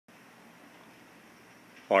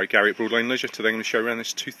Hi, Gary at Broadlane Leisure. Today I'm going to show you around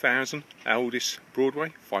this 2000 Elddis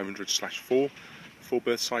Broadway 500/4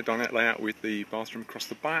 4-berth side dinette layout with the bathroom across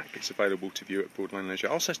the back. It's available to view at Broadlane Leisure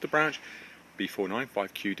Alcester branch,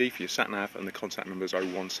 B495QD for your sat nav, and the contact number is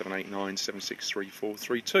 01789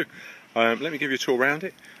 763432. Let me give you a tour around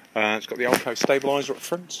it. It's got the alcove stabiliser up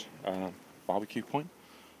front, barbecue point.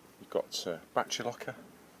 You've got battery locker,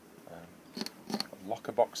 got a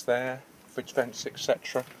locker box there, fridge vents,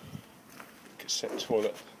 etc. Cassette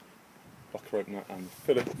toilet, locker opener and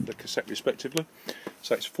filler for the cassette respectively.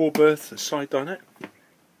 So it's 4-berth side dinette.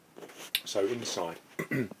 So inside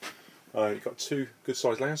you've got two good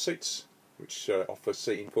sized lounge seats which offer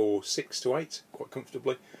seating for 6 to 8 quite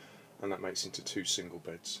comfortably, and that makes into 2 single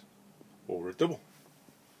beds or a double.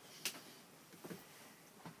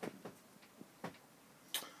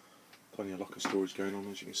 Plenty of locker storage going on,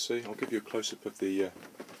 as you can see. I'll give you a close-up of the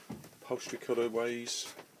upholstery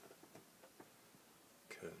colourways,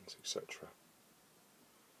 curtains, etc.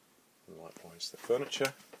 And likewise the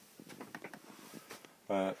furniture.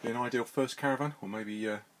 Be an ideal first caravan, or maybe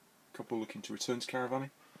a couple looking to return to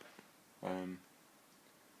caravanning.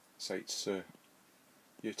 Say it's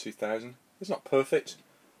year 2000. It's not perfect,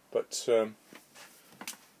 but I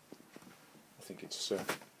think it's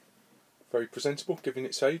very presentable given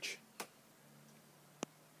its age.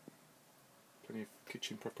 Plenty of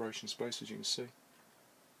kitchen preparation space, as you can see.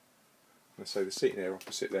 And so the seating area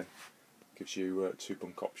opposite then gives you 2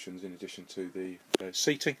 bunk options in addition to the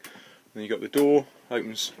seating. Then you've got the door,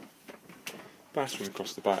 opens bathroom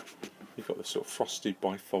across the back. You've got the sort of frosted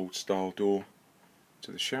bifold style door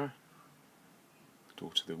to the shower,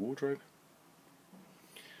 door to the wardrobe.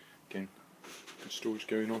 Again, good storage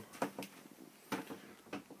going on.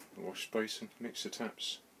 A wash basin, mixer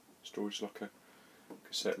taps, storage locker,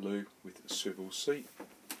 cassette loo with a swivel seat,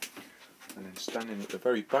 and then standing at the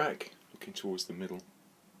very back, looking towards the middle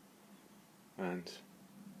and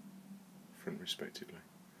front respectively.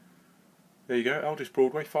 There you go, Elddis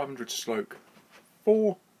Broadway 500/4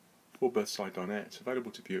 4-berth side dinette. It's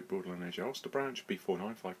available to view at Broadlane Leisure Alcester branch,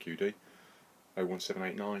 B495QD,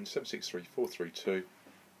 01789 763432,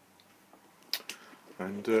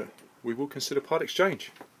 and we will consider part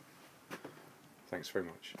exchange. Thanks very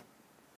much.